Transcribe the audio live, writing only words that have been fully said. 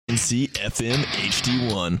WKNC-FM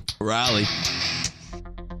HD1, Raleigh.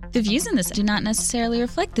 The views in this do not necessarily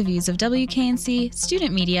reflect the views of WKNC,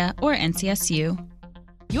 student media, or NCSU.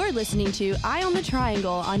 You're listening to Eye on the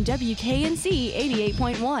Triangle on WKNC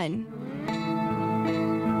 88.1.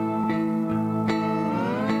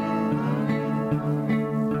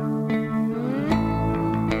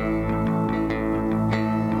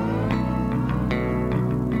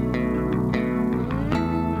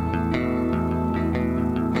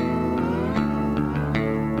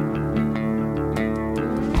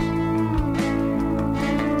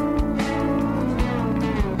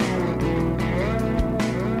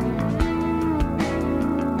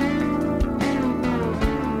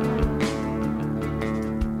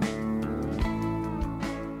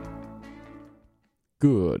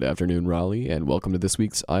 Good afternoon, Raleigh, and welcome to this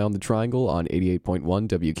week's Eye on the Triangle on 88.1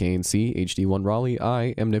 WKNC HD1 Raleigh.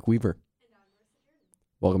 I am Nick Weaver.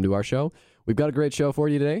 Welcome to our show. We've got a great show for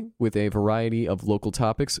you today with a variety of local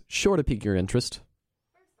topics sure to pique your interest.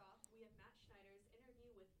 First off, we have Matt Schneider's interview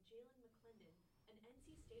with Jalen McClendon, an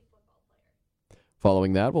NC State football player.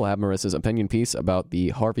 Following that, we'll have Marissa's opinion piece about the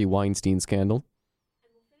Harvey Weinstein scandal.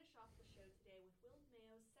 And we'll finish off the show today with Will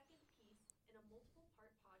Mayo's second piece in a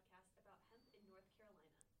multiple-part podcast about hemp in North Carolina.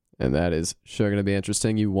 And that is sure going to be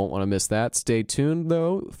interesting. You won't want to miss that. Stay tuned,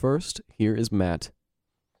 though. First, here is Matt.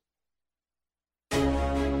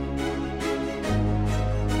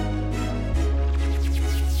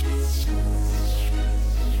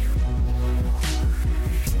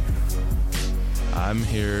 I'm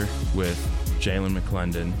here with Jalen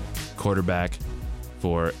McClendon, quarterback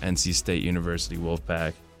for NC State University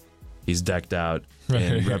Wolfpack. He's decked out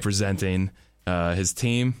in representing his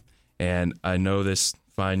team, and I know this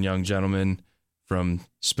fine young gentleman from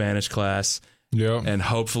Spanish class. Yeah. And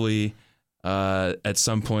hopefully at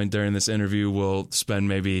some point during this interview, we'll spend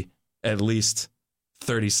maybe at least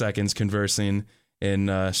 30 seconds conversing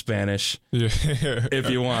in Spanish, if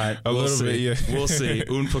you want. A we'll little see. bit, yeah. We'll see.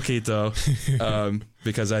 Un poquito.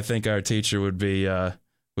 Because I think our teacher would be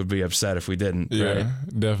upset if we didn't. Yeah, right?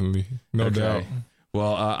 definitely. No doubt.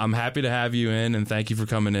 Well, I'm happy to have you in, and thank you for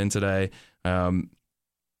coming in today.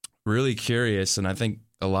 Really curious, and I think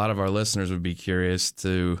a lot of our listeners would be curious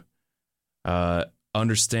to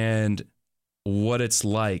understand what it's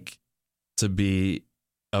like to be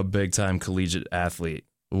a big-time collegiate athlete,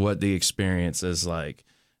 what the experience is like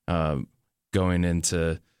going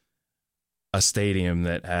into a stadium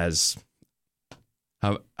that has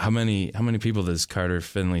how many people does Carter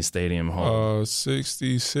Finley Stadium hold?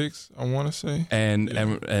 66, I want to say. And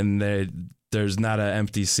there's not an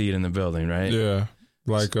empty seat in the building, right? Yeah,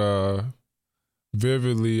 like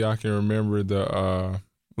vividly, I can remember the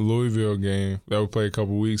Louisville game that we played a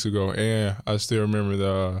couple weeks ago, and I still remember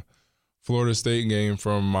the Florida State game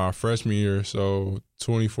from my freshman year, so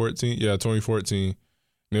 2014. Yeah, 2014.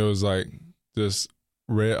 And it was like just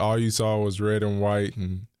red. All you saw was red and white,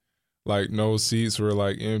 and like no seats were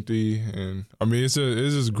like empty. And I mean, it's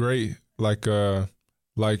just great. Like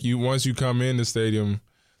you once you come in the stadium,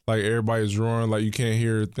 like everybody's roaring, like you can't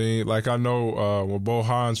hear a thing. Like I know when Bo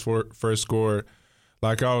Hines first scored,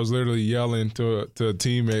 like I was literally yelling to a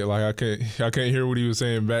teammate, like I can't hear what he was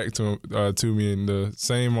saying back to me. And the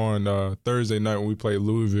same on Thursday night when we played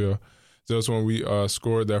Louisville. Just when we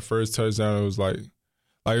scored that first touchdown, it was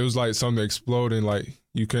like something exploding. Like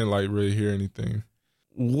you couldn't like really hear anything.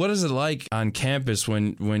 What is it like on campus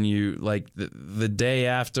when you like the day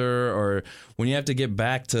after, or when you have to get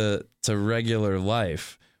back to regular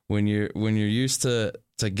life, when you're used to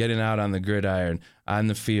getting out on the gridiron, on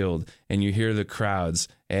the field, and you hear the crowds,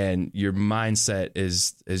 and your mindset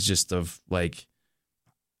is just of like,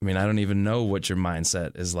 I mean, I don't even know what your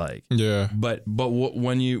mindset is like. Yeah. But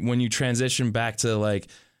when you transition back to like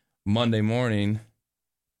Monday morning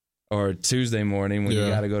or Tuesday morning when you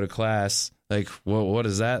got to go to class, like what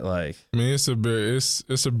is that like? I mean, it's a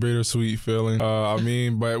bittersweet feeling. I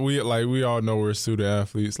mean, but we all know we're student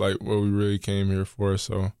athletes, like what we really came here for.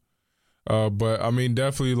 So. But I mean,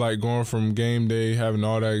 definitely like going from game day, having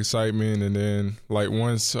all that excitement, and then like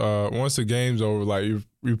once the game's over, like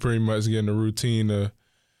you pretty much getting the routine.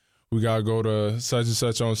 We gotta go to such and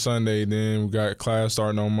such on Sunday, then we got class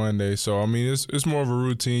starting on Monday. So I mean, it's more of a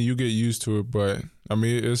routine. You get used to it, but I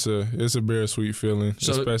mean, it's a bittersweet feeling,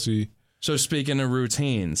 especially. So speaking of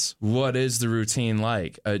routines, what is the routine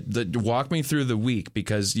like? Walk me through the week,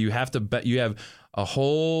 because you have a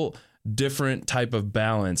whole different type of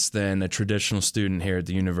balance than a traditional student here at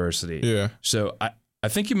the university. Yeah. So I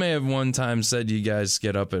think you may have one time said you guys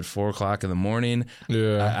get up at 4 o'clock in the morning.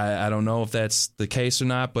 Yeah. I don't know if that's the case or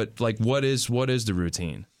not, but like what is the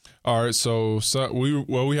routine? All right, so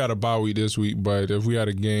we had a bye week this week, but if we had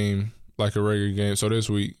a game like a regular game, so this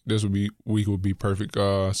week would be perfect.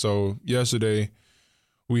 So yesterday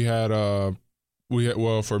we had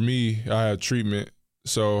for me I had treatment,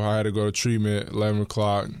 so I had to go to treatment 11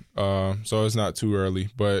 o'clock. So it's not too early,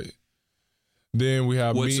 but then we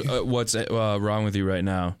have what's wrong with you right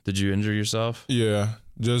now? Did you injure yourself? Yeah,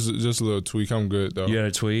 just a little tweak. I'm good though. You had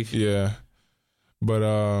a tweak? Yeah,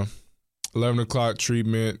 but 11 o'clock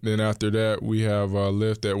treatment. Then after that, we have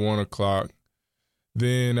lift at 1 o'clock.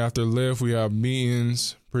 Then after lift, we have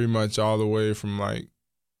meetings pretty much all the way from like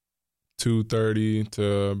 2:30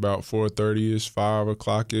 to about 4:30-ish, 5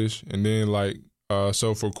 o'clock-ish. And then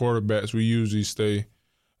so for quarterbacks, we usually stay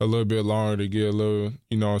a little bit longer to get a little,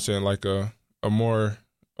 you know what I'm saying, like a more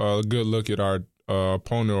good look at our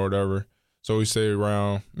opponent or whatever. So we stay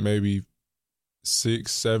around maybe 6,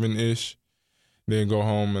 7-ish. Then go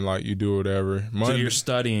home and you do whatever. So you're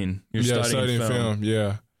studying. You're studying film.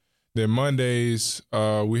 Yeah. Then Mondays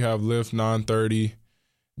we have lift 9:30.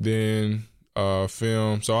 Then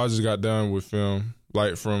film. So I just got done with film.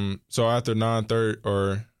 So after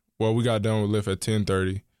 9:30 we got done with lift at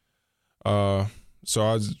 10:30. So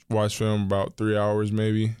I just watched film about 3 hours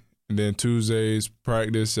maybe. And then Tuesdays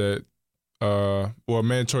practice at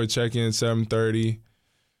mandatory check-in 7:30.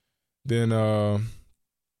 Then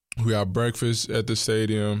we have breakfast at the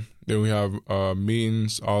stadium. Then we have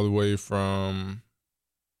meetings all the way from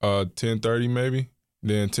 10:30 maybe.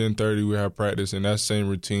 Then 10:30 we have practice, and that's the same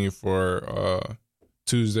routine for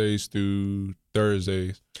Tuesdays through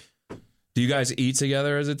Thursdays. Do you guys eat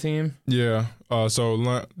together as a team? Yeah.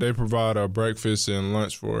 So they provide a breakfast and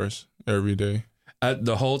lunch for us every day.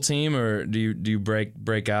 The whole team, or do you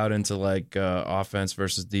break out into offense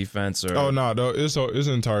versus defense? Or Oh no, it's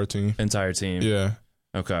an entire team. Entire team. Yeah.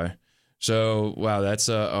 Okay. So wow, that's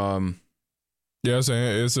a Yeah, it's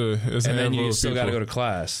a and then you still got to go to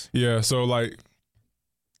class. Yeah, so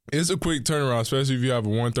it's a quick turnaround, especially if you have a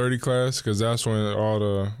 1:30 class, because that's when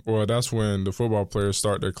that's when the football players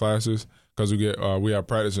start their classes, because we have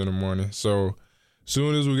practice in the morning. So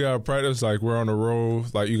soon as we got practice, we're on the road.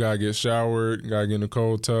 You gotta get showered, gotta get in the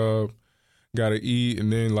cold tub, gotta eat,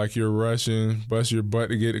 and then you're rushing, bust your butt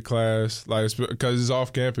to get to class, because it's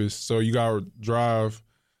off campus, so you gotta drive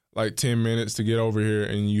 10 minutes to get over here,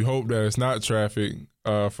 and you hope that it's not traffic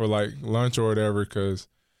for lunch or whatever, because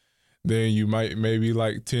then you might maybe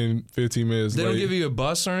 10, 15 minutes They late. don't give you a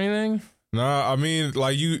bus or anything? Nah, I mean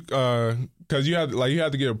because you have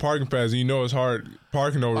to get a parking pass, and it's hard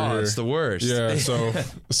parking over here. Oh, it's the worst. Yeah, so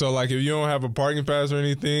if you don't have a parking pass or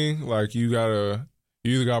anything, you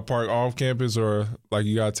either got to park off campus, or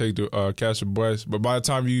you got to take catch a bus. But by the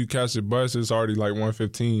time you catch the bus, it's already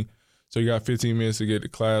 1:15. So you got 15 minutes to get to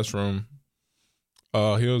class from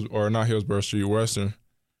not Hillsborough Street, Western.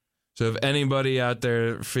 So if anybody out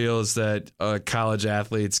there feels that college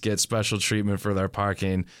athletes get special treatment for their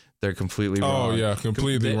parking, they're completely wrong. Oh yeah,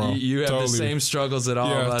 completely wrong. You have totally. the same struggles that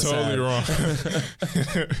all of us totally have.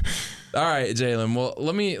 Wrong. All right, Jalen. Well,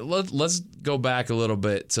 let's go back a little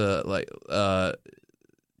bit to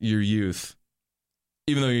your youth,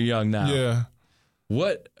 even though you're young now. Yeah.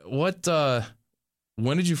 What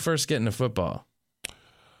when did you first get into football?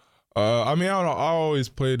 I mean, I always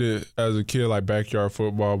played it as a kid, backyard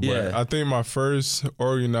football. But Yeah. I think my first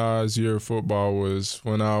organized year of football was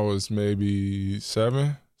when I was maybe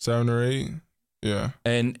 7 or 8. Yeah.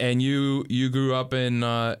 And you grew up in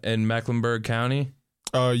Mecklenburg County?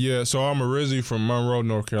 Yeah. So I'm originally from Monroe,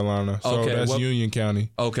 North Carolina. So Okay, that's Union County.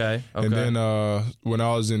 Okay. And then when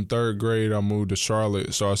I was in 3rd grade, I moved to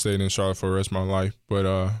Charlotte. So I stayed in Charlotte for the rest of my life.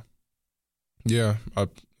 But yeah.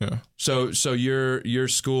 So your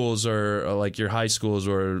schools are your high schools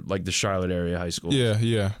or the Charlotte area high schools?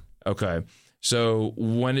 Yeah. Okay. So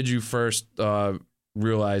when did you first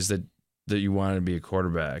realize that you wanted to be a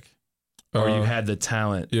quarterback? Or you had the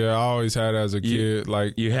talent? Yeah, I always had it as a kid.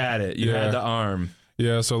 You had it. You had the arm.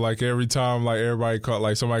 Yeah, so every time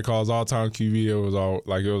everybody somebody calls all-time QB, it was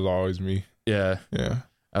always me. Yeah. Yeah.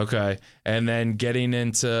 Okay. And then getting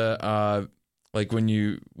into when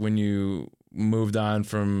you moved on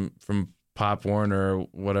from Pop Warner or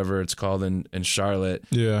whatever it's called in Charlotte.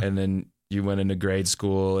 Yeah. And then you went into grade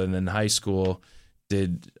school and then high school.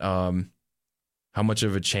 Did how much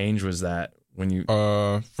of a change was that when you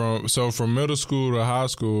from middle school to high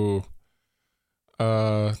school?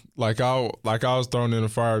 I was thrown in the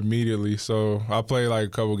fire immediately. So I played a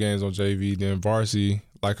couple games on JV, then varsity.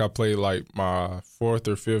 I played my 4th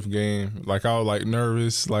or 5th game. I was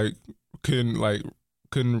nervous,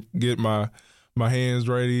 couldn't get my my hands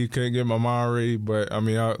ready, couldn't get my mind ready. But I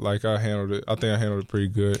mean, I handled it. I think I handled it pretty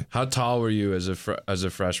good. How tall were you as a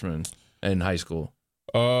freshman in high school?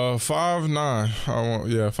 5'9".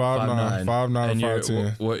 5'9", 5'9" and or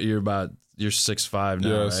 5'10". What you're about? You're 6'5" now,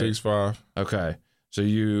 Yeah, right? 6'5". Okay, so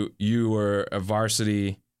you were a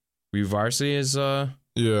varsity. Were you varsity as a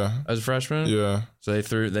freshman? Yeah. So they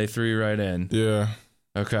threw you right in. Yeah.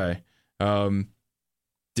 Okay.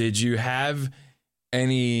 Did you have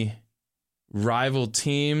any rival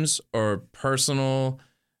teams or personal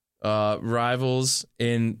rivals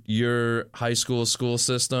in your high school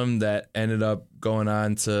system that ended up going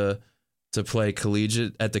on to play at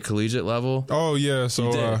the collegiate level? Oh yeah, so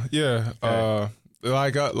Okay.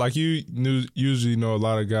 like you usually know a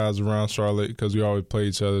lot of guys around Charlotte because we always play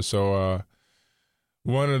each other. So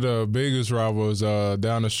one of the biggest rivals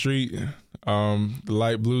down the street, the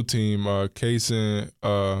light blue team, Cason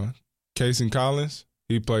Collins.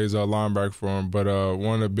 He plays linebacker for him, but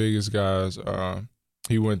one of the biggest guys,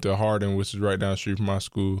 he went to Hardin, which is right down the street from my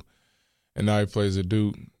school, and now he plays at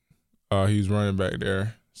Duke. He's running back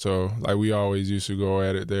there. So, like, we always used to go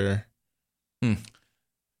at it there.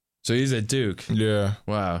 So he's at Duke. Yeah.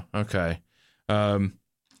 Wow. Okay.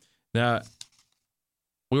 Now,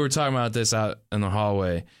 we were talking about this out in the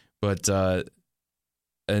hallway, but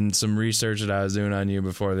and some research that I was doing on you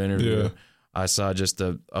before the interview, I saw just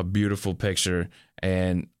a beautiful picture,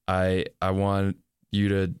 and I want you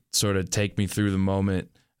to sort of take me through the moment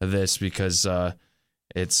of this because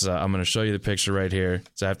it's I'm going to show you the picture right here.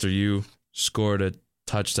 It's after you scored a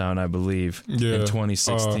touchdown, I believe, in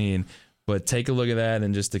 2016. But take a look at that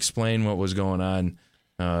and just explain what was going on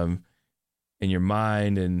in your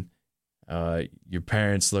mind. And your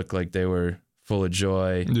parents looked like they were full of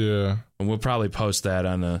joy. Yeah. And we'll probably post that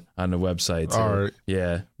on the website too. All right.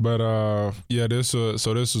 Yeah. But this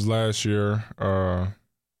was last year. I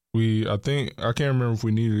can't remember if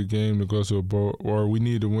we needed a game to go to a bowl or we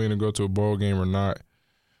needed to win to go to a bowl game or not.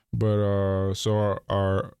 But so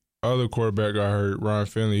our other quarterback got hurt, Ryan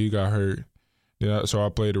Finley. He got hurt. Yeah, so I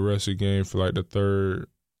played the rest of the game for like the third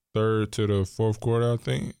to the fourth quarter, I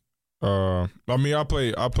think. I mean, I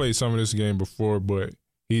played some of this game before, but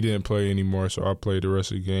he didn't play anymore, so I played the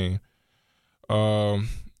rest of the game.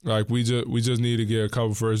 Like we just need to get a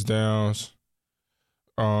couple first downs.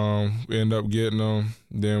 We end up getting them.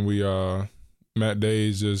 Then Matt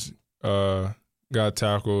Days just got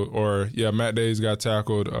tackled, Matt Days got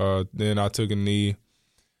tackled. Then I took a knee.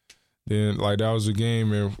 Then like that was the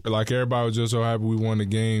game, and like everybody was just so happy we won the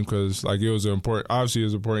game because like it was an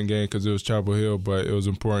important game because it was Chapel Hill, but it was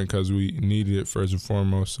important because we needed it first and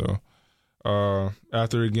foremost. So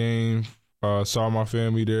after the game, saw my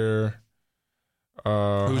family there.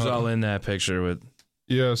 Who's all in that picture with?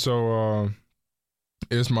 Yeah, so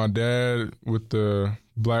it's my dad with the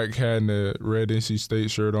black hat and the red NC State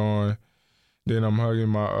shirt on. Then I'm hugging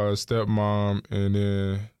my stepmom, and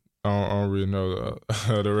then I don't really know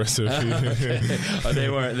the rest of it. Okay. Oh,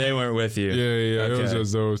 they weren't with you. Yeah. Okay. It was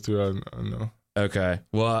just those two. I know. Okay.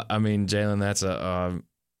 Well, I mean, Jalen, that's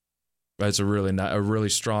a really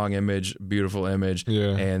strong image, beautiful image.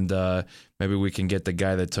 Yeah. And maybe we can get the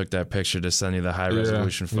guy that took that picture to send you the high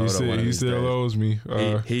resolution photo. He still owes me.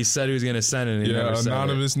 He said he was going to send it. And he never sent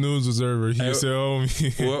anonymous news observer. He still owes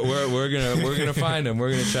me. We're gonna find him.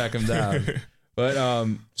 We're gonna track him down. But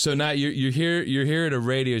so now you're here at a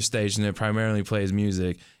radio station that primarily plays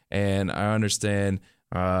music, and I understand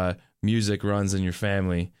music runs in your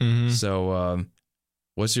family. Mm-hmm. So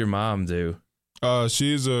what's your mom do?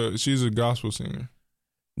 She's a gospel singer.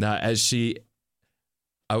 Now, has she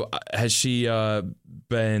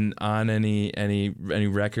been on any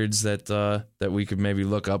records that we could maybe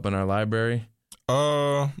look up in our library?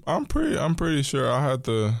 I'm pretty sure I have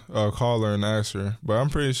to call her and ask her, but I'm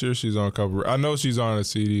pretty sure she's on a couple. I know she's on a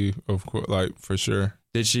CD, of course, like for sure.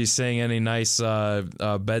 Did she sing any nice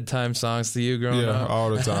bedtime songs to you growing up? Yeah, all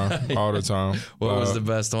the time, all the time. What was the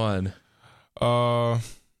best one?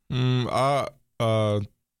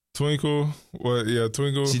 Twinkle. What? Yeah,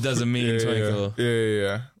 Twinkle. She doesn't mean Twinkle.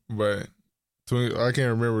 Yeah. But Twinkle, I can't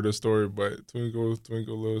remember the story, but Twinkle,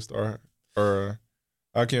 Twinkle, Little Star, or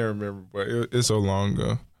I can't remember, but it's so long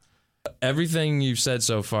ago. Everything you've said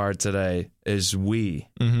so far today is we.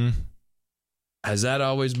 Mm-hmm. Has that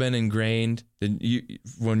always been ingrained? Did you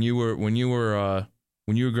when you were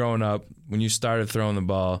growing up, when you started throwing the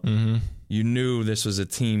ball, mm-hmm. you knew this was a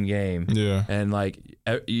team game. Yeah, and like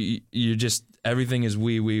you just everything is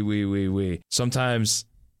we. Sometimes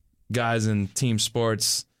guys in team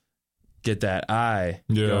sports get that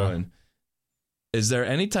going. Is there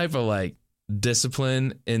any type of like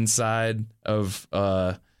discipline inside of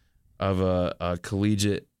a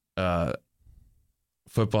collegiate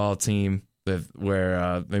football team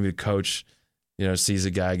where maybe the coach, sees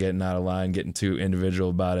a guy getting out of line, getting too individual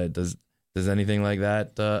about it. Does anything like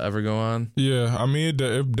that ever go on? Yeah, I mean, it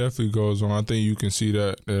definitely goes on. I think you can see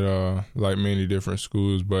that at like many different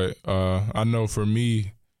schools. But I know for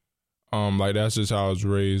me, like that's just how I was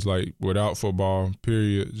raised. Like without football,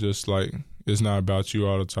 period. Just like it's not about you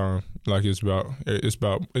all the time. Like it's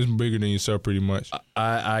bigger than yourself, pretty much.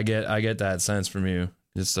 I get that sense from you.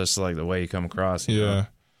 It's just like the way you come across. You know?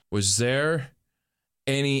 Was there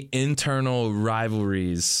any internal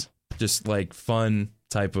rivalries, just like fun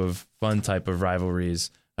type of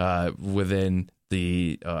rivalries within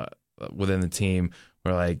the team,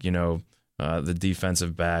 where like the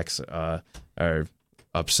defensive backs are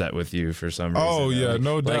upset with you for some reason? Oh yeah,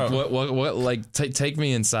 no doubt. Like what like take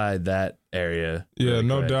me inside that area. Yeah, really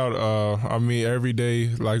no quick. doubt. I mean, every day,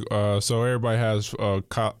 like so everybody has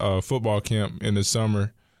football camp in the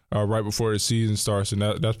summer. Right before the season starts, and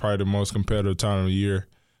that's probably the most competitive time of the year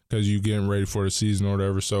because you're getting ready for the season or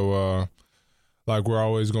whatever. So, like we're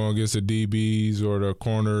always going against the DBs or the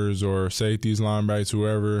corners or safeties, linebackers,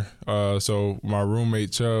 whoever. So my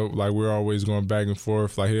roommate Chubb, like we're always going back and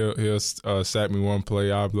forth. Like he'll sack me one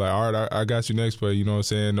play, I'll be like, all right, I got you next play. You know what I'm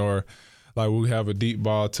saying? Or like we have a deep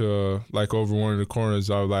ball to like over one of the corners.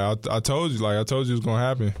 I was like, I told you it was gonna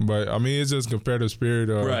happen. But I mean, it's just competitive spirit.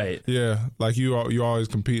 Right. Yeah. Like you always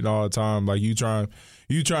competing all the time. Like you trying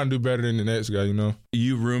to do better than the next guy.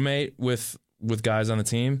 You roommate with guys on the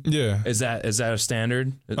team? Yeah. Is that a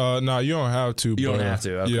standard? No, you don't have to. You don't have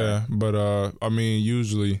to. Okay. Yeah, but I mean,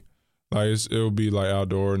 usually, like it'll be like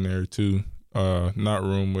outdoor ordinary too. Not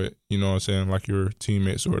room with what I'm saying, like your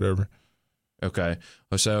teammates or whatever. Okay.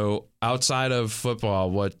 So outside of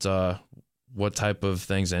football, what type of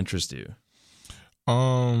things interest you?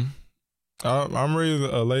 I'm really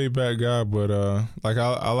a laid back guy, but like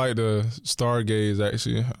I like to stargaze.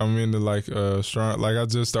 Actually, I'm into like like I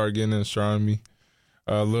just started getting into astronomy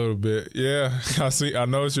a little bit. Yeah, I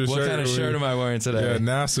know it's your shirt. What kind of shirt am I wearing today? Yeah,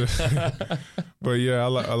 NASA. But yeah, I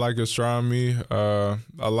like astronomy. I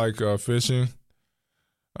like fishing.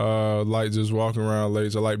 Like just walking around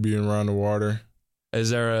lakes. I like being around the water. Is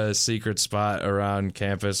there a secret spot around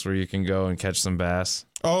campus where you can go and catch some bass?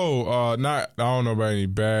 Oh, I don't know about any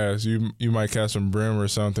bass. You might catch some brim or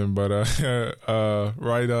something, but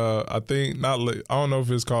right. I think not. I don't know if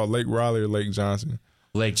it's called Lake Riley or Lake Johnson.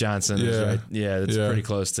 Lake Johnson. Yeah. Is right. Yeah, it's pretty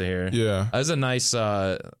close to here. Yeah, that's a nice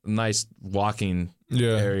walking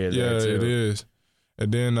area there too. Yeah, it is.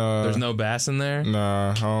 And then there's no bass in there?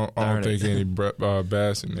 Nah, I don't think any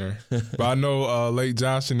bass in there. But I know Lake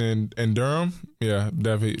Johnson and Durham. Yeah,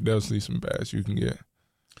 definitely some bass you can get.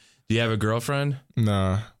 Do you have a girlfriend?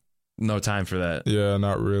 Nah. No time for that. Yeah,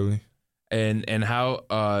 not really. And how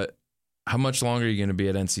much longer are you going to be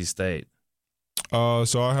at NC State?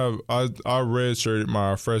 So I redshirted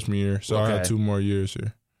my freshman year, so I have 2 more years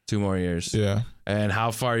here. 2 more years. Yeah. And how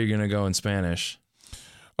far are you going to go in Spanish?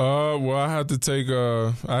 Well, I had to take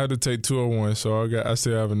 201, so I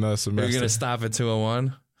still have another semester. You're going to stop at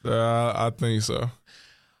 201? I think so.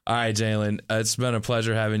 All right, Jalen, it's been a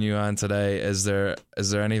pleasure having you on today. Is there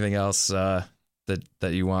anything else that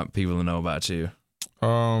you want people to know about you?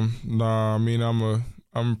 Nah, I mean I'm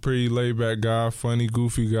a pretty laid back guy, funny,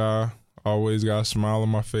 goofy guy. Always got a smile on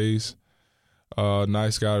my face.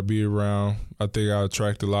 Nice guy to be around. I think I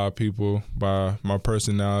attract a lot of people by my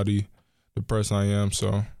personality, the person I am. So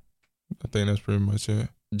I think that's pretty much it.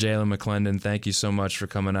 Jalen McClendon, thank you so much for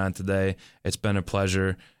coming on today. It's been a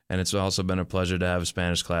pleasure, and it's also been a pleasure to have a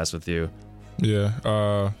Spanish class with you. Yeah.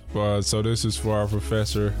 So this is for our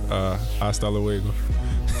professor. Hasta luego.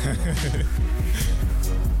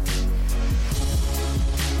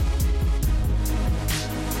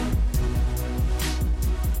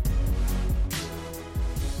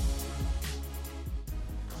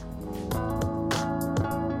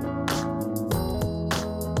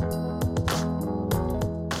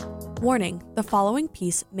 Warning, the following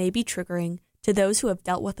piece may be triggering to those who have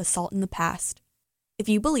dealt with assault in the past. If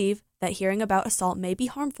you believe that hearing about assault may be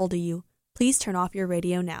harmful to you, please turn off your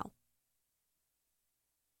radio now.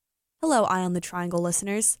 Hello, Eye on the Triangle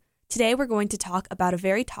listeners. Today we're going to talk about a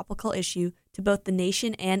very topical issue to both the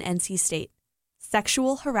nation and NC State: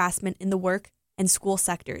 sexual harassment in the work and school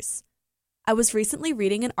sectors. I was recently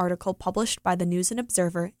reading an article published by the News and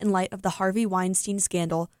Observer in light of the Harvey Weinstein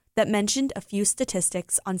scandal that mentioned a few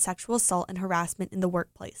statistics on sexual assault and harassment in the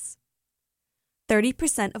workplace.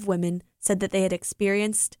 30% of women said that they had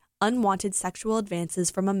experienced unwanted sexual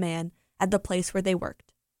advances from a man at the place where they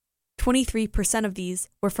worked. 23% of these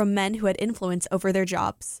were from men who had influence over their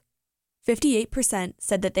jobs. 58%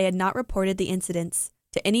 said that they had not reported the incidents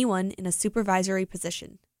to anyone in a supervisory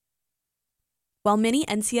position. While many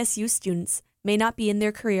NCSU students may not be in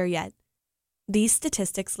their career yet, these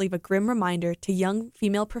statistics leave a grim reminder to young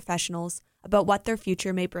female professionals about what their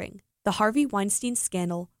future may bring. The Harvey Weinstein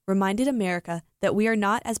scandal reminded America that we are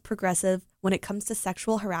not as progressive when it comes to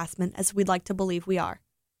sexual harassment as we'd like to believe we are.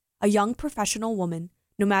 A young professional woman,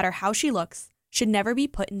 no matter how she looks, should never be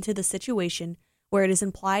put into the situation where it is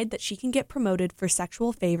implied that she can get promoted for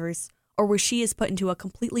sexual favors or where she is put into a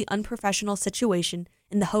completely unprofessional situation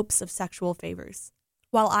in the hopes of sexual favors.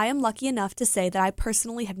 While I am lucky enough to say that I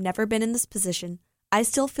personally have never been in this position, I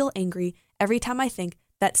still feel angry every time I think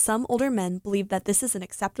that some older men believe that this is an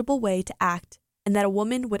acceptable way to act and that a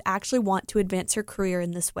woman would actually want to advance her career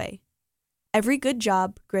in this way. Every good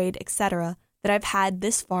job, grade, etc. that I've had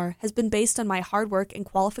this far has been based on my hard work and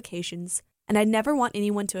qualifications, and I never want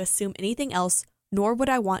anyone to assume anything else, nor would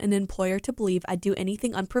I want an employer to believe I'd do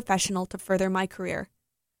anything unprofessional to further my career.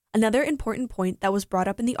 Another important point that was brought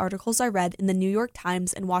up in the articles I read in the New York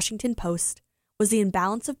Times and Washington Post was the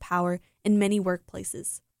imbalance of power in many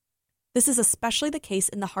workplaces. This is especially the case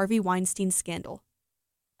in the Harvey Weinstein scandal.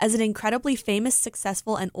 As an incredibly famous,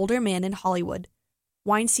 successful, and older man in Hollywood,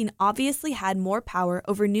 Weinstein obviously had more power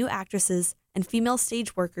over new actresses and female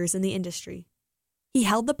stage workers in the industry. He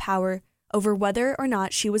held the power over whether or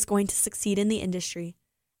not she was going to succeed in the industry.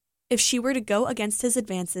 If she were to go against his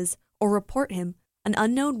advances or report him, an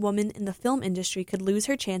unknown woman in the film industry could lose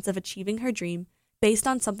her chance of achieving her dream based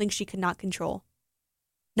on something she could not control.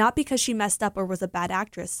 Not because she messed up or was a bad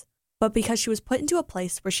actress, but because she was put into a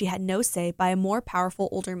place where she had no say by a more powerful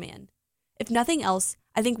older man. If nothing else,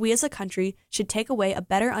 I think we as a country should take away a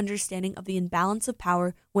better understanding of the imbalance of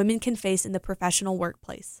power women can face in the professional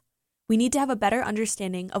workplace. We need to have a better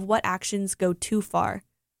understanding of what actions go too far.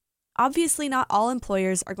 Obviously, not all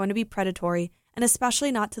employers are going to be predatory, and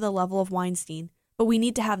especially not to the level of Weinstein, but we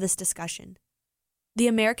need to have this discussion. The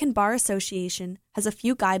American Bar Association has a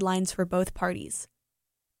few guidelines for both parties.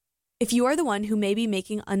 If you are the one who may be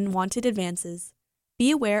making unwanted advances, be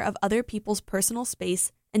aware of other people's personal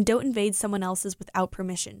space and don't invade someone else's without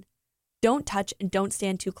permission. Don't touch and don't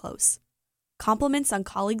stand too close. Compliments on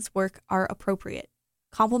colleagues' work are appropriate.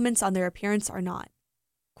 Compliments on their appearance are not.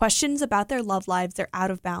 Questions about their love lives are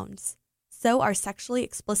out of bounds. So are sexually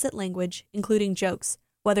explicit language, including jokes,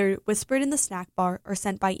 whether whispered in the snack bar or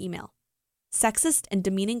sent by email. Sexist and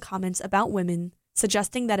demeaning comments about women,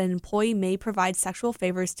 suggesting that an employee may provide sexual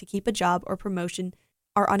favors to keep a job or promotion,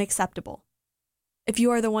 are unacceptable. If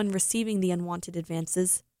you are the one receiving the unwanted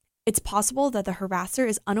advances, it's possible that the harasser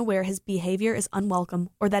is unaware his behavior is unwelcome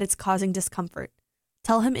or that it's causing discomfort.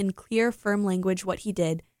 Tell him in clear, firm language what he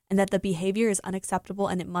did and that the behavior is unacceptable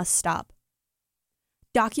and it must stop.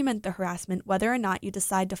 Document the harassment whether or not you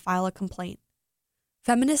decide to file a complaint.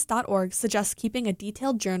 Feminist.org suggests keeping a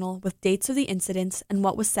detailed journal with dates of the incidents and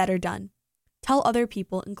what was said or done. Tell other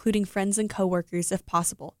people, including friends and coworkers, if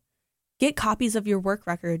possible. Get copies of your work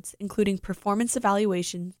records, including performance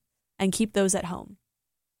evaluations, and keep those at home.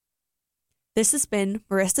 This has been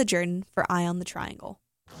Marissa Jordan for Eye on the Triangle.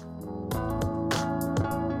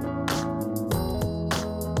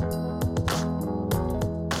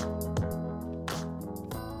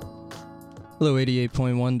 Hello,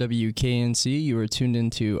 88.1 WKNC. You are tuned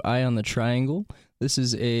into Eye on the Triangle. This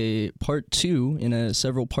is a part 2 in a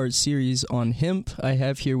several-part series on hemp. I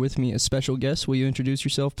have here with me a special guest. Will you introduce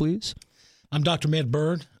yourself, please? I'm Dr. Med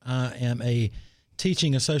Bird. I am a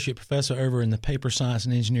teaching associate professor over in the Paper Science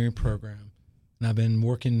and Engineering program. And I've been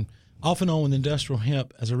working off and on with industrial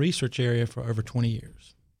hemp as a research area for over 20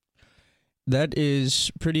 years. That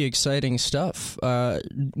is pretty exciting stuff.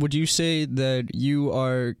 Would you say that you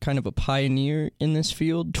are kind of a pioneer in this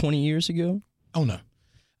field 20 years ago? Oh, no.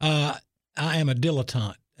 I am a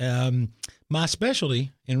dilettante. My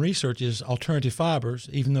specialty in research is alternative fibers,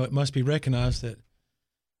 even though it must be recognized that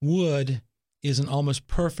wood is an almost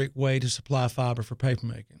perfect way to supply fiber for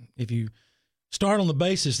papermaking. If you start on the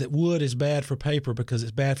basis that wood is bad for paper because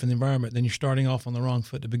it's bad for the environment, then you're starting off on the wrong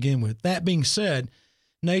foot to begin with. That being said,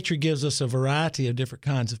 nature gives us a variety of different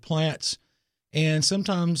kinds of plants, and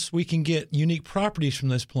sometimes we can get unique properties from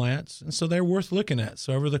those plants, and so they're worth looking at.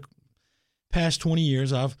 So over the past 20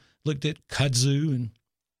 years, I've looked at kudzu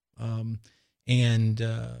and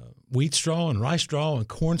wheat straw and rice straw and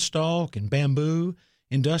corn stalk and bamboo,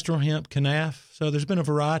 industrial hemp, kenaf. So there's been a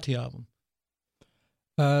variety of them.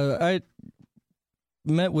 I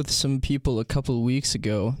met with some people a couple of weeks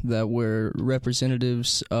ago that were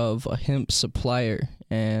representatives of a hemp supplier,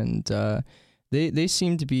 and they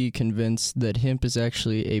seem to be convinced that hemp is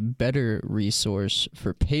actually a better resource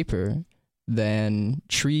for paper than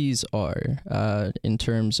trees are in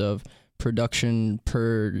terms of production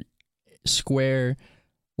per square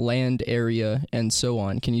land area and so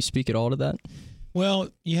on. Can you speak at all to that? Well,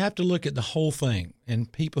 you have to look at the whole thing.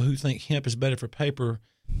 And people who think hemp is better for paper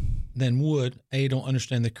than wood, A, don't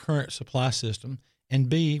understand the current supply system, and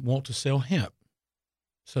B, want to sell hemp.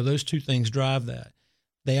 So those two things drive that.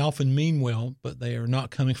 They often mean well, but they are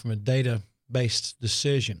not coming from a data-based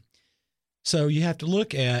decision. So you have to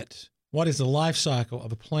look at what is the life cycle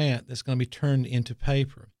of a plant that's going to be turned into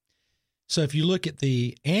paper. So if you look at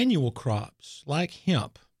the annual crops like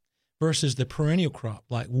hemp versus the perennial crop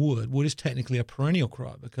like wood, wood is technically a perennial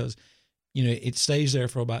crop because, it stays there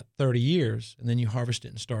for about 30 years and then you harvest it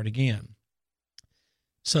and start again.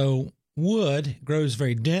 So wood grows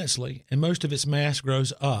very densely and most of its mass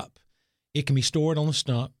grows up. It can be stored on the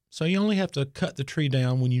stump, so you only have to cut the tree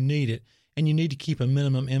down when you need it, and you need to keep a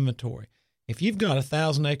minimum inventory. If you've got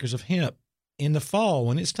 1,000 acres of hemp in the fall,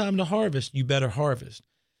 when it's time to harvest, you better harvest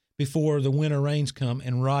before the winter rains come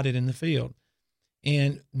and rot it in the field.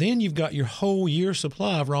 And then you've got your whole year's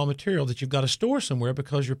supply of raw material that you've got to store somewhere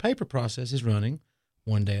because your paper process is running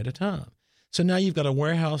one day at a time. So now you've got a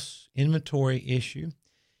warehouse inventory issue.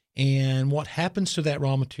 And what happens to that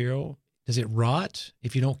raw material? Does it rot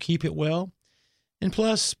if you don't keep it well? And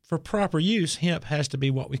plus, for proper use, hemp has to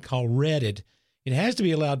be what we call retted. It has to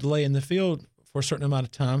be allowed to lay in the field for a certain amount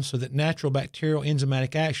of time so that natural bacterial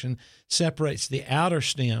enzymatic action separates the outer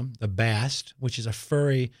stem, the bast, which is a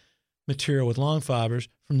furry material with long fibers,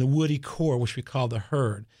 from the woody core, which we call the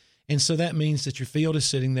hurd. And so that means that your field is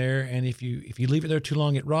sitting there, and if you leave it there too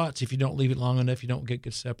long, it rots. If you don't leave it long enough, you don't get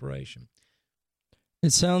good separation.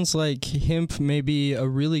 It sounds like hemp may be a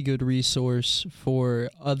really good resource for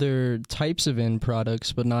other types of end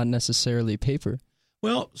products, but not necessarily paper.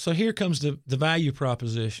 Well, so here comes the value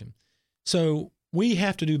proposition. So we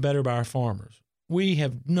have to do better by our farmers. We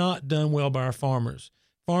have not done well by our farmers.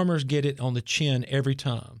 Farmers get it on the chin every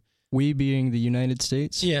time. We being the United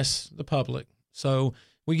States? Yes, the public. So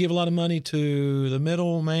we give a lot of money to the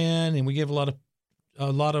middleman, and we give a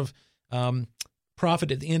lot of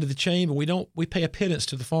profit at the end of the chain, but we pay a pittance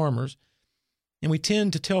to the farmers, and we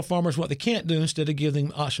tend to tell farmers what they can't do instead of giving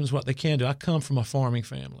them options what they can do. I come from a farming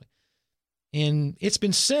family, and it's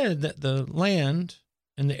been said that the land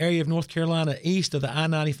in the area of North Carolina east of the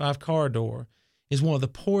I-95 corridor is one of the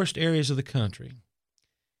poorest areas of the country,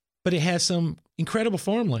 but it has some incredible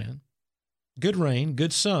farmland, good rain,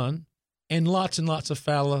 good sun, and lots of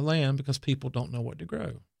fallow land because people don't know what to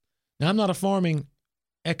grow. Now, I'm not a farming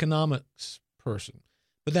economics person,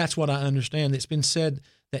 but that's what I understand. It's been said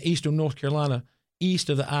that eastern North Carolina, east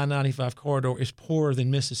of the I-95 corridor, is poorer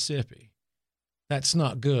than Mississippi. That's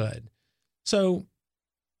not good. So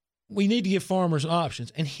we need to give farmers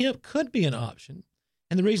options, and hemp could be an option.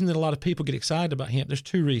 And the reason that a lot of people get excited about hemp, there's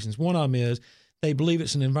two reasons. One of them is they believe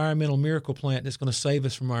it's an environmental miracle plant that's going to save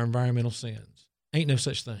us from our environmental sins. Ain't no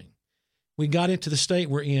such thing. We got into the state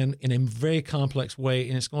we're in a very complex way,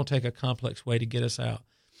 and it's going to take a complex way to get us out.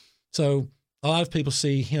 So a lot of people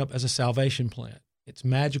see hemp as a salvation plant. Its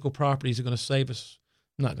magical properties are going to save us.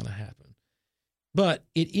 Not going to happen. But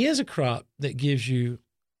it is a crop that gives you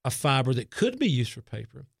a fiber that could be used for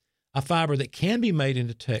paper, a fiber that can be made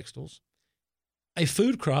into textiles, a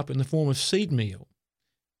food crop in the form of seed meal,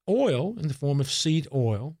 oil in the form of seed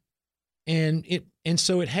oil, and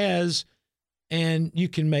so it has, and you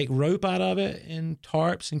can make rope out of it and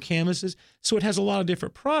tarps and canvases. So it has a lot of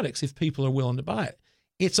different products if people are willing to buy it.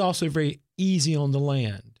 It's also very easy on the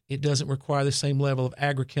land. It doesn't require the same level of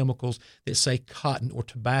agrochemicals that, say, cotton or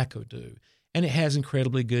tobacco do. And it has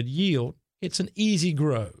incredibly good yield. It's an easy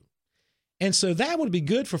grow. And so that would be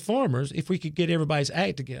good for farmers if we could get everybody's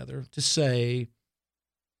act together to say,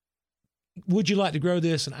 would you like to grow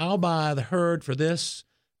this? And I'll buy the herd for this,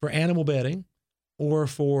 for animal bedding, or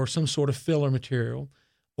for some sort of filler material,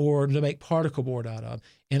 or to make particle board out of.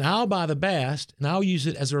 And I'll buy the bast, and I'll use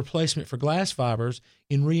it as a replacement for glass fibers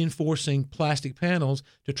in reinforcing plastic panels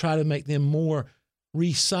to try to make them more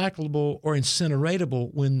recyclable or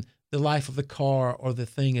incineratable when the life of the car or the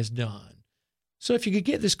thing is done. So if you could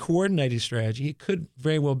get this coordinated strategy, it could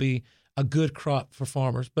very well be a good crop for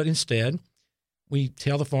farmers. But instead, we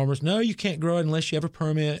tell the farmers, no, you can't grow it unless you have a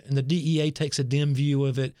permit, and the DEA takes a dim view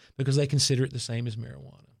of it because they consider it the same as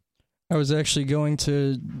marijuana. I was actually going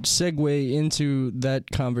to segue into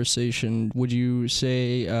that conversation. Would you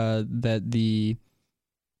say that the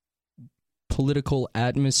political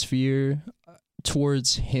atmosphere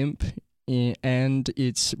towards hemp and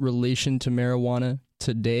its relation to marijuana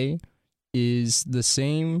today is the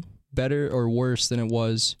same, better, or worse than it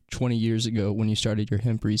was 20 years ago when you started your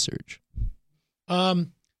hemp research?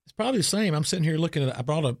 It's probably the same. I'm sitting here looking at it. I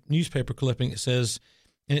brought a newspaper clipping. It says,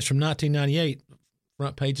 and it's from 1998,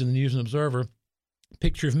 front page of the News and Observer.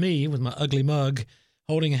 Picture of me with my ugly mug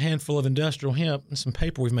holding a handful of industrial hemp and some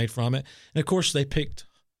paper we've made from it. And, of course, they picked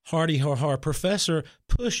Hardy Har Professor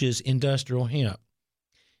pushes industrial hemp.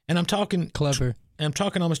 And I'm talking Clever. I'm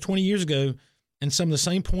talking almost 20 years ago, and some of the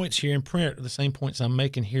same points here in print are the same points I'm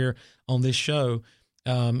making here on this show.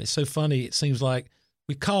 It's so funny. It seems like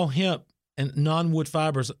we call hemp and non-wood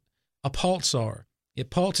fibers a pulsar. It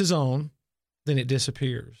pulses on, then it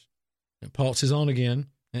disappears. It pulses on again,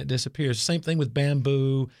 and it disappears. Same thing with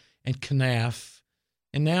bamboo and knaf.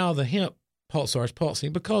 And now the hemp pulsar is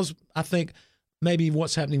pulsing because I think maybe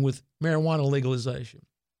what's happening with marijuana legalization.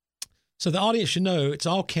 So the audience should know it's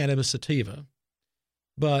all cannabis sativa,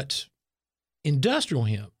 but industrial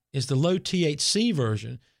hemp is the low THC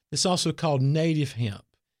version. It's also called native hemp.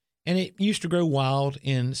 And it used to grow wild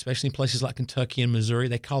especially in places like Kentucky and Missouri.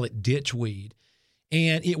 They call it ditchweed.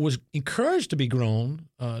 And it was encouraged to be grown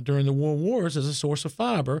during the World Wars as a source of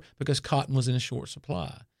fiber because cotton was in a short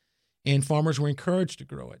supply. And farmers were encouraged to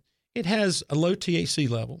grow it. It has a low THC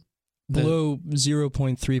level. Below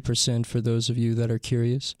 0.3% for those of you that are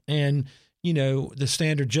curious. And, the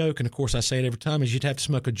standard joke, and of course I say it every time, is you'd have to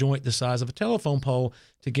smoke a joint the size of a telephone pole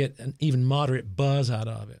to get an even moderate buzz out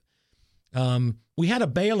of it. We had a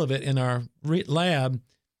bale of it in our lab,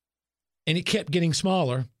 and it kept getting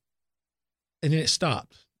smaller, and then it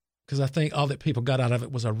stopped because I think all that people got out of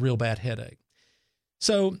it was a real bad headache.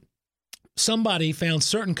 So somebody found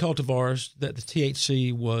certain cultivars that the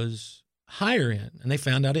THC was higher in, and they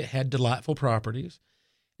found out it had delightful properties.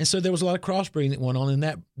 And so there was a lot of crossbreeding that went on, and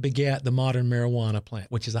that begat the modern marijuana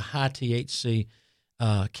plant, which is a high THC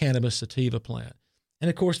cannabis sativa plant. And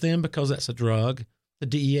of course, then because that's a drug, the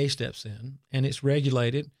DEA steps in, and it's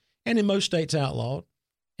regulated, and in most states outlawed.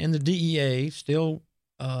 And the DEA still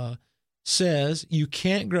says you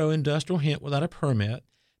can't grow industrial hemp without a permit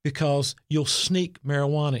because you'll sneak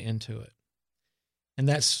marijuana into it. And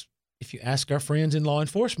that's, if you ask our friends in law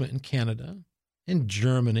enforcement in Canada, in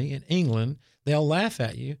Germany, in England, they'll laugh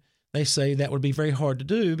at you. They say that would be very hard to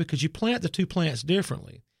do because you plant the two plants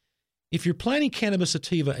differently. If you're planting cannabis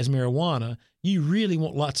sativa as marijuana, you really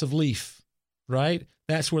want lots of leaf, right?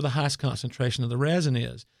 That's where the highest concentration of the resin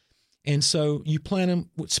is. And so you plant them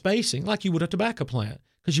with spacing like you would a tobacco plant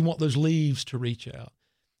because you want those leaves to reach out.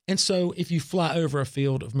 And so if you fly over a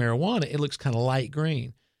field of marijuana, it looks kind of light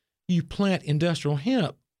green. You plant industrial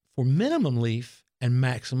hemp for minimum leaf and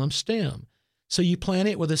maximum stem. So you plant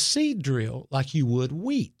it with a seed drill like you would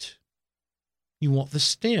wheat. You want the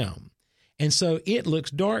stem. And so it looks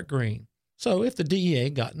dark green. So if the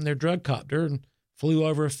DEA got in their drug copter and flew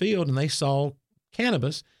over a field and they saw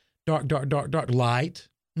cannabis, dark, light,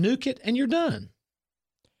 nuke it, and you're done.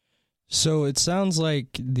 So it sounds like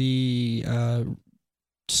the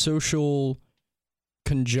social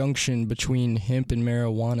conjunction between hemp and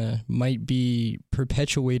marijuana might be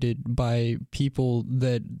perpetuated by people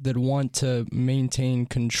that want to maintain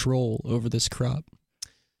control over this crop.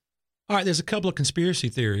 All right, there's a couple of conspiracy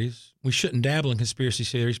theories. We shouldn't dabble in conspiracy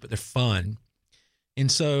theories, but they're fun.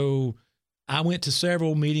 And so I went to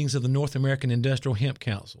several meetings of the North American Industrial Hemp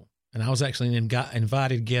Council, and I was actually an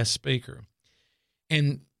invited guest speaker.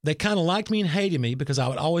 And they kind of liked me and hated me because I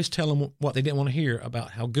would always tell them what they didn't want to hear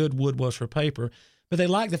about how good wood was for paper. But they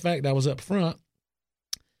liked the fact that I was up front.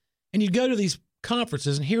 And you'd go to these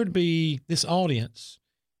conferences, and here would be this audience,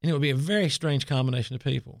 and it would be a very strange combination of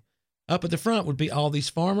people. Up at the front would be all these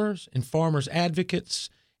farmers and farmers advocates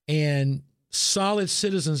and solid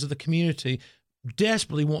citizens of the community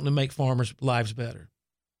desperately wanting to make farmers' lives better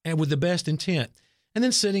and with the best intent. And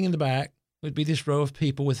then sitting in the back would be this row of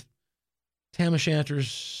people with tam o'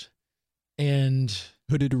 shanters and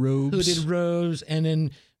hooded robes.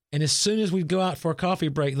 And as soon as we'd go out for a coffee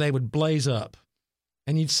break, they would blaze up.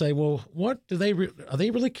 And you'd say, well, what do they are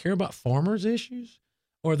they really care about farmers' issues?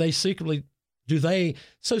 Or are they secretly,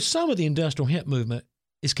 so some of the industrial hemp movement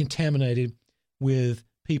is contaminated with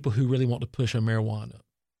people who really want to push a marijuana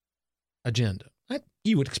agenda.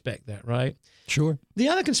 You would expect that, right? Sure. The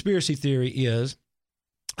other conspiracy theory is,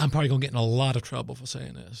 I'm probably going to get in a lot of trouble for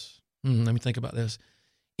saying this. Let me think about this,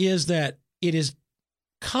 is that it is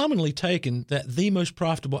commonly taken that the most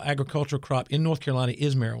profitable agricultural crop in North Carolina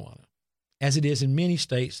is marijuana, as it is in many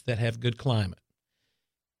states that have good climate.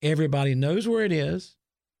 Everybody knows where it is.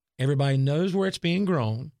 Everybody knows where it's being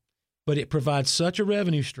grown, but it provides such a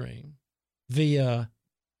revenue stream via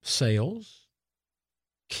sales,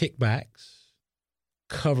 kickbacks,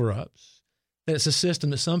 cover-ups, that it's a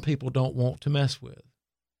system that some people don't want to mess with.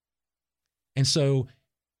 And so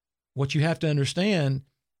what you have to understand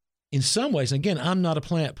in some ways, and again, I'm not a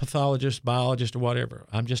plant pathologist, biologist, or whatever.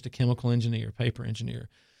 I'm just a chemical engineer, paper engineer.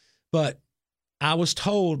 But I was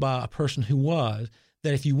told by a person who was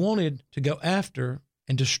that if you wanted to go after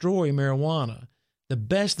and destroy marijuana, the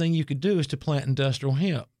best thing you could do is to plant industrial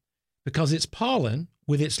hemp, because its pollen,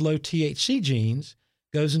 with its low THC genes,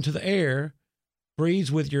 goes into the air,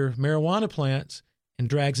 breeds with your marijuana plants, and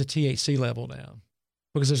drags the THC level down.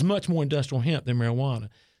 Because there's much more industrial hemp than marijuana.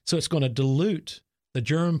 So it's going to dilute the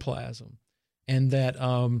germplasm, and that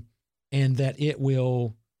it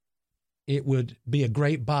would be a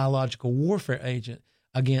great biological warfare agent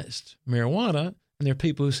against marijuana, and there are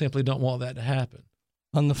people who simply don't want that to happen.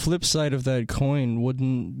 On the flip side of that coin,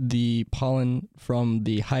 wouldn't the pollen from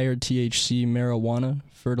the higher THC marijuana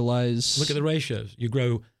fertilize? Look at the ratios. You're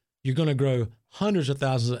going to grow hundreds of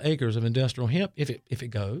thousands of acres of industrial hemp if it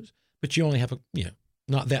goes, but you only have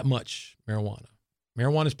not that much marijuana.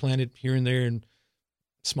 Marijuana is planted here and there in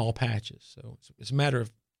small patches, so it's a matter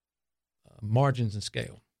of margins and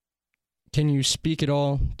scale. Can you speak at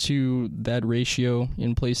all to that ratio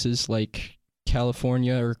in places like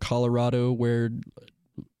California or Colorado, where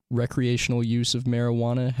recreational use of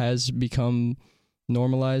marijuana has become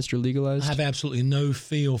normalized or legalized? I have absolutely no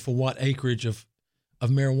feel for what acreage of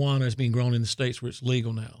marijuana is being grown in the states where it's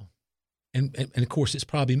legal now. And of course, it's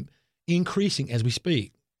probably increasing as we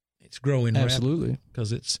speak. It's growing absolutely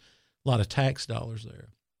because it's a lot of tax dollars there.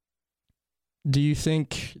 Do you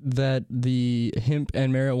think that the hemp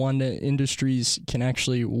and marijuana industries can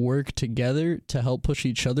actually work together to help push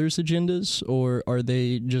each other's agendas, or are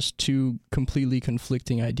they just two completely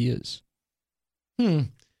conflicting ideas? I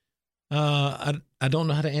don't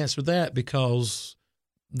know how to answer that, because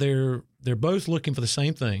they're both looking for the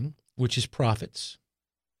same thing, which is profits.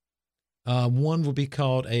 One would be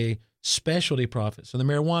called a specialty profit. So the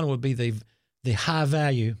marijuana would be the high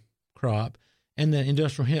value crop, and the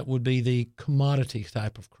industrial hemp would be the commodity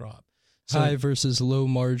type of crop. So, high versus low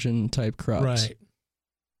margin type crops.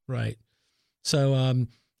 Right. So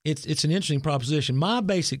it's an interesting proposition. My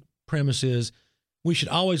basic premise is we should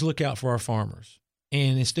always look out for our farmers.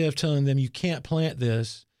 And instead of telling them you can't plant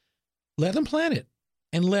this, let them plant it.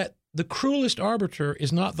 And let the cruelest arbiter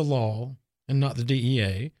is not the law and not the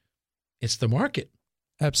DEA, it's the market.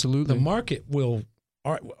 Absolutely. The market will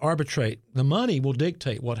arbitrate. The money will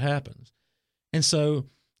dictate what happens. And so,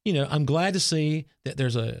 I'm glad to see that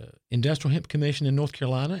there's a industrial hemp commission in North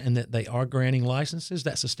Carolina and that they are granting licenses.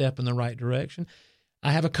 That's a step in the right direction.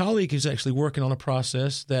 I have a colleague who's actually working on a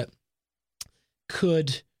process that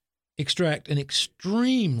could extract an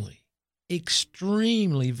extremely,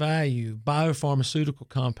 extremely valuable biopharmaceutical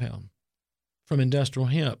compound from industrial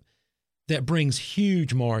hemp that brings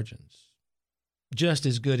huge margins, just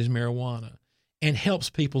as good as marijuana, and helps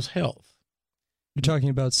people's health. You're talking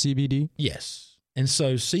about CBD? Yes. And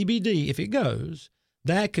so CBD, if it goes,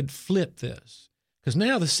 that could flip this. Because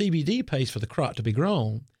now the CBD pays for the crop to be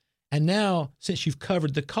grown. And now, since you've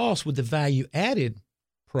covered the cost with the value-added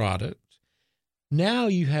product, now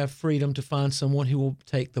you have freedom to find someone who will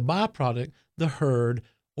take the byproduct, the herd,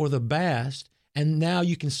 or the bast, and now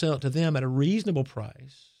you can sell it to them at a reasonable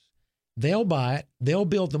price. They'll buy it, they'll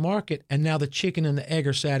build the market, and now the chicken and the egg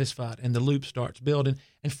are satisfied, and the loop starts building,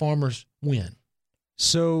 and farmers win.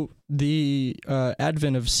 So the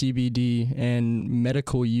advent of CBD and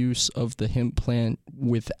medical use of the hemp plant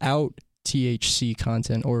without THC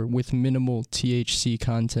content or with minimal THC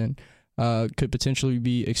content could potentially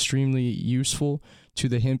be extremely useful to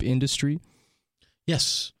the hemp industry.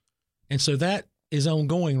 Yes. And so that is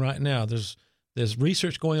ongoing right now. There's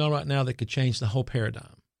research going on right now that could change the whole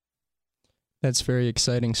paradigm. That's very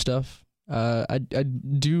exciting stuff. I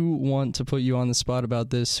do want to put you on the spot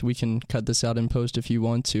about this. We can cut this out in post if you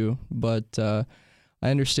want to, but I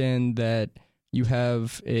understand that you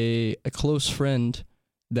have a close friend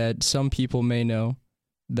that some people may know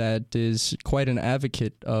that is quite an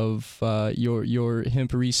advocate of your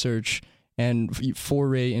hemp research and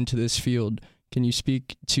foray into this field. Can you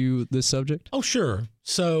speak to this subject? Oh, sure.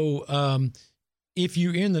 So if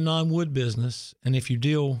you're in the non-wood business and if you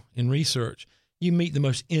deal in research, you meet the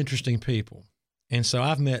most interesting people. And so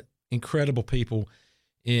I've met incredible people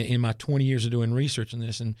in my 20 years of doing research on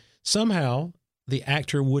this. And somehow the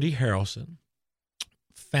actor Woody Harrelson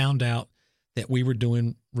found out that we were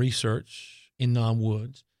doing research in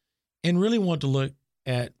non-woods and really wanted to look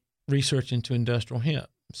at research into industrial hemp.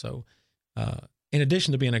 So in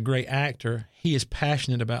addition to being a great actor, he is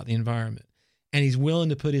passionate about the environment, and he's willing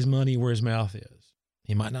to put his money where his mouth is.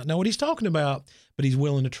 He might not know what he's talking about, but he's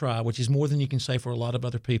willing to try, which is more than you can say for a lot of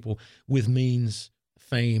other people with means,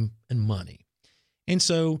 fame, and money. And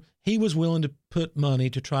so he was willing to put money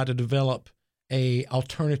to try to develop a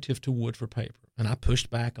alternative to wood for paper. And I pushed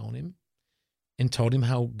back on him and told him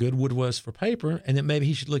how good wood was for paper, and that maybe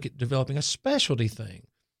he should look at developing a specialty thing,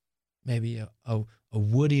 maybe a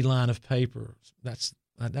woody line of paper. That's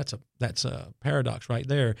a paradox right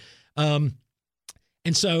there. And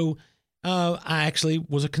so I actually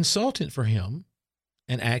was a consultant for him,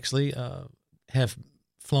 and actually have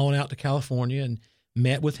flown out to California and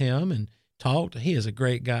met with him and talked. He is a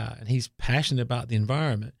great guy, and he's passionate about the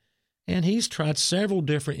environment. And he's tried several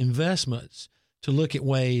different investments to look at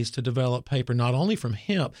ways to develop paper, not only from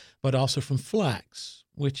hemp, but also from flax,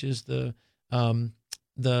 which is the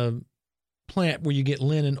plant where you get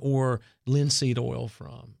linen or linseed oil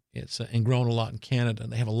from. It's and grown a lot in Canada.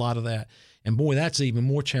 They have a lot of that. And boy, that's even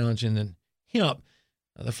more challenging than hemp.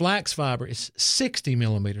 The flax fiber is 60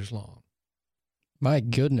 millimeters long. My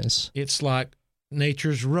goodness. It's like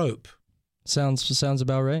nature's rope. Sounds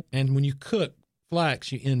about right. And when you cook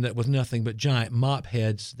flax, you end up with nothing but giant mop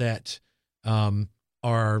heads that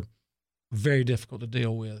are very difficult to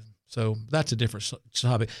deal with. So that's a different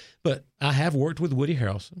topic. But I have worked with Woody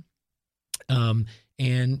Harrelson, and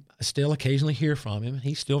I still occasionally hear from him.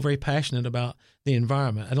 He's still very passionate about the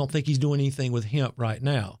environment. I don't think he's doing anything with hemp right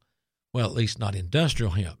now. Well, at least not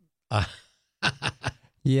industrial hemp.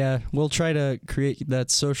 Yeah, we'll try to create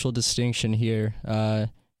that social distinction here.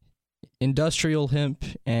 Industrial hemp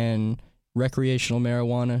and recreational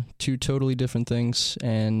marijuana, two totally different things,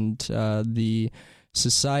 and the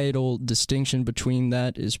societal distinction between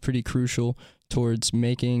that is pretty crucial towards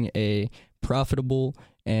making a profitable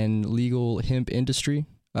and legal hemp industry,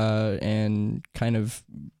 and kind of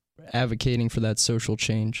advocating for that social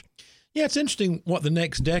change. Yeah, it's interesting what the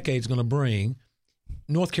next decade is going to bring.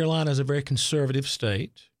 North Carolina is a very conservative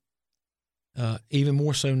state, even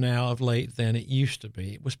more so now of late than it used to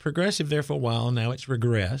be. It was progressive there for a while, and now it's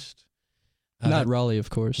regressed. Not Raleigh, of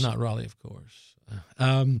course. Not Raleigh, of course.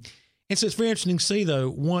 And so it's very interesting to see, though,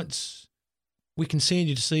 once we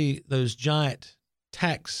continue to see those giant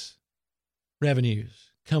tax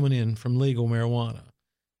revenues coming in from legal marijuana,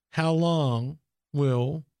 how long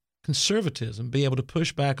will conservatism be able to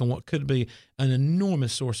push back on what could be an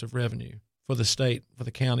enormous source of revenue for the state, for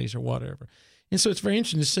the counties, or whatever? And so it's very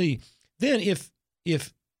interesting to see. Then if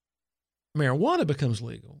marijuana becomes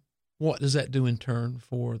legal, what does that do in turn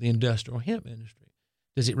for the industrial hemp industry?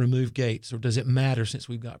 Does it remove gates, or does it matter since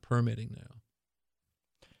we've got permitting now?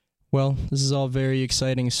 Well, this is all very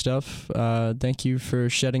exciting stuff. Thank you for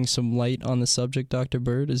shedding some light on the subject, Dr.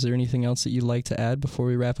 Bird. Is there anything else that you'd like to add before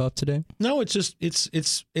we wrap up today? No, it's just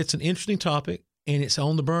it's an interesting topic, and it's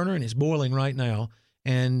on the burner, and it's boiling right now.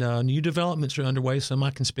 And new developments are underway. Some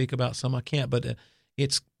I can speak about, some I can't. But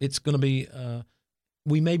it's going to be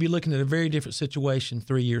we may be looking at a very different situation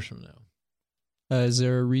 3 years from now. Is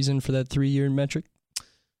there a reason for that 3-year metric?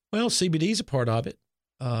 Well, CBD is a part of it,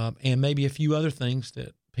 and maybe a few other things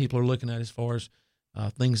that people are looking at as far as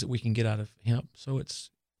things that we can get out of hemp. So it's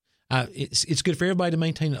good for everybody to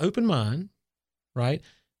maintain an open mind, right?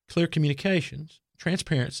 Clear communications,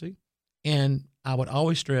 transparency, and I would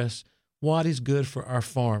always stress what is good for our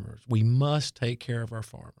farmers. We must take care of our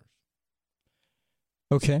farmers.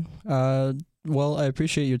 Okay. Well, I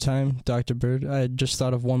appreciate your time, Dr. Bird. I just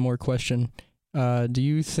thought of one more question. Do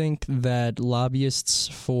you think that lobbyists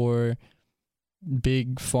for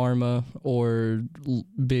big pharma or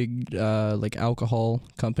big like alcohol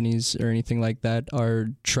companies or anything like that are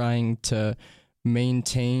trying to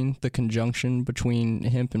maintain the conjunction between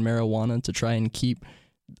hemp and marijuana to try and keep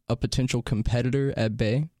a potential competitor at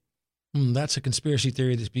bay? That's a conspiracy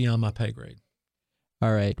theory that's beyond my pay grade.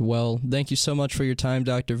 All right. Well, thank you so much for your time,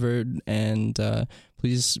 Dr. Bird, and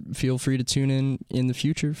please feel free to tune in the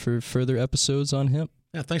future for further episodes on hemp.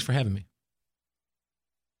 Yeah, thanks for having me.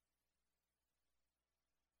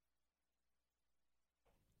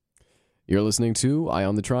 You're listening to Eye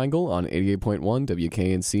on the Triangle on 88.1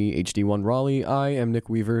 WKNC HD1 Raleigh. I am Nick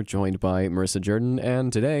Weaver, joined by Marissa Jordan,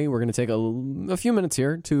 and today we're going to take a few minutes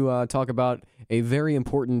here to talk about a very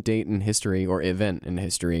important date in history, or event in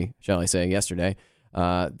history, shall I say, yesterday.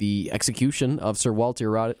 The execution of Sir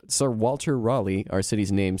Walter Raleigh, our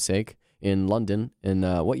city's namesake, in London. In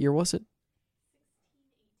what year was it?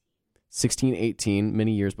 1618,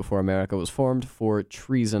 many years before America was formed, for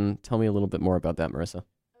treason. Tell me a little bit more about that, Marissa.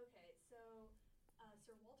 Okay, so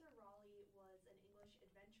Sir Walter Raleigh was an English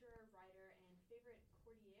adventurer, writer, and favorite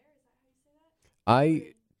courtier. Is that how you say that?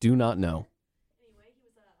 I do not know. Anyway, he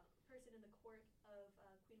was a person in the court of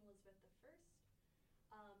Queen Elizabeth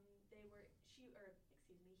I. He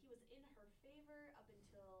was in her favor up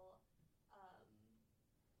until,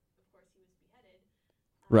 of course, he was beheaded.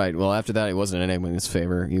 Right. Well, after that, he wasn't in anyone's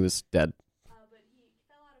favor. He was dead. But he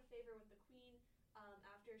fell out of favor with the Queen,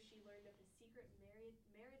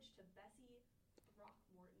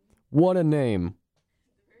 What a name.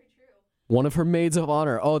 One of her maids of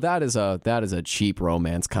honor. Oh, that is a cheap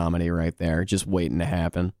romance comedy right there, just waiting to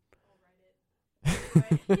happen. He was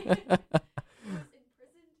imprisoned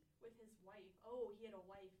with his wife. Oh, he had a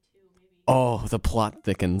wife too, maybe. Oh, the plot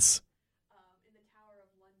thickens. In the Tower of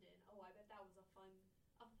London. Oh, I bet that was a fun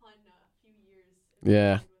few years.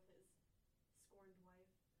 Yeah. With his scorned wife.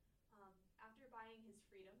 After buying his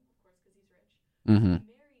freedom, of course, because he's rich, Mm-hmm.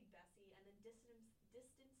 he married Bessie and then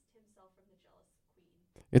distanced himself from the jealous queen.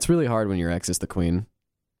 It's really hard when your ex is the queen.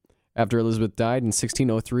 After Elizabeth died in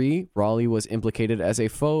 1603, Raleigh was implicated as a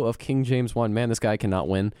foe of King James I. Man, this guy cannot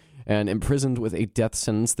win. And imprisoned with a death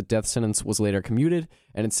sentence. The death sentence was later commuted,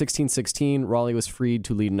 and in 1616, Raleigh was freed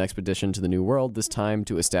to lead an expedition to the New World, this time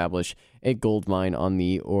to establish a gold mine on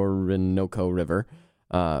the Orinoco River,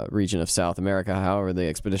 region of South America. However, the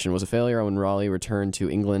expedition was a failure. When Raleigh returned to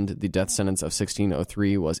England, the death sentence of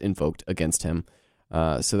 1603 was invoked against him.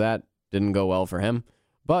 So that didn't go well for him.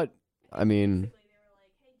 But, I mean... Basically, they were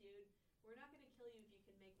like, hey, dude, we're not going to kill you if you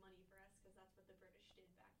can make money for us, because that's what the British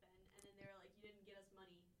did back then. And then they were like, you didn't get us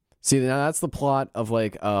money. See, now that's the plot of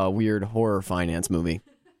like a weird horror finance movie.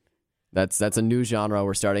 That's a new genre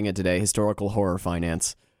we're starting it today, historical horror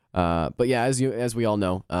finance. But yeah, as we all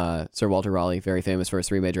know, Sir Walter Raleigh, very famous for his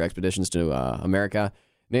 3 major expeditions to America,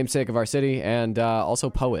 namesake of our city, and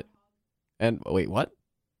also poet. And wait, what? He's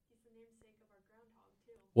the namesake of our groundhog,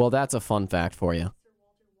 too. Well, that's a fun fact for you.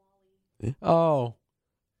 Sir Walter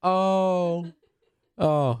Wally.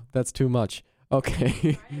 Oh, that's too much. Okay. Sorry, I just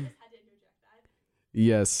had to interject that.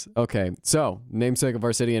 Yes. Okay. So, namesake of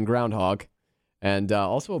our city and groundhog, and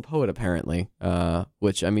also a poet apparently.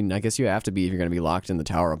 Which, I mean, I guess you have to be if you're going to be locked in the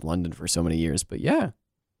Tower of London for so many years. But yeah,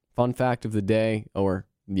 fun fact of the day, or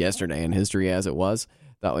yesterday in history as it was.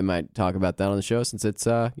 Thought we might talk about that on the show since it's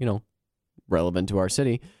relevant to our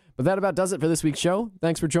city. But that about does it for this week's show.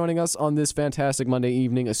 Thanks for joining us on this fantastic Monday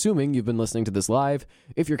evening, assuming you've been listening to this live.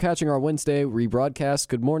 If you're catching our Wednesday rebroadcast,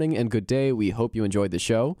 good morning and good day. We hope you enjoyed the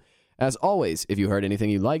show. As always, if you heard anything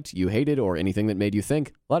you liked, you hated, or anything that made you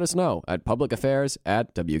think, let us know at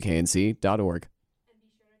publicaffairs@wknc.org. And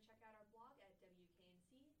be sure to check out our blog at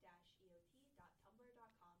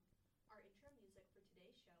wknc-eot.tumblr.com. Our intro music for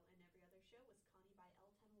today's show and every other show was Connie by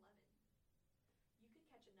L1011. You can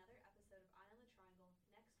catch another episode of Eye on the Triangle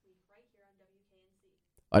next week right here on WKNC.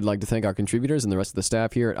 I'd like to thank our contributors and the rest of the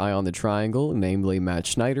staff here at Eye on the Triangle, namely Matt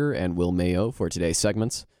Schneider and Will Mayo for today's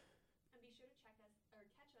segments. And be sure to catch us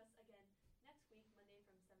again next week, Monday from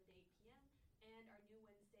 7 to 8 p.m. and our new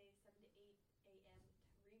Wednesday, 7 to 8 a.m.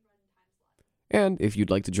 rerun time slot. And if you'd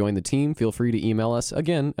like to join the team, feel free to email us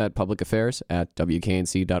again at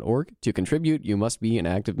publicaffairs@wknc.org. To contribute, you must be an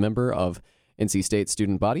active member of NC State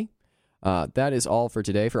student body. That is all for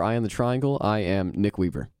today. For Eye on the Triangle, I am Nick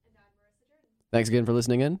Weaver. And I'm Marissa Jordan. Thanks again for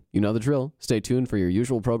listening in. You know the drill. Stay tuned for your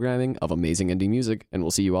usual programming of amazing indie music, and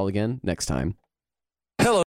we'll see you all again next time.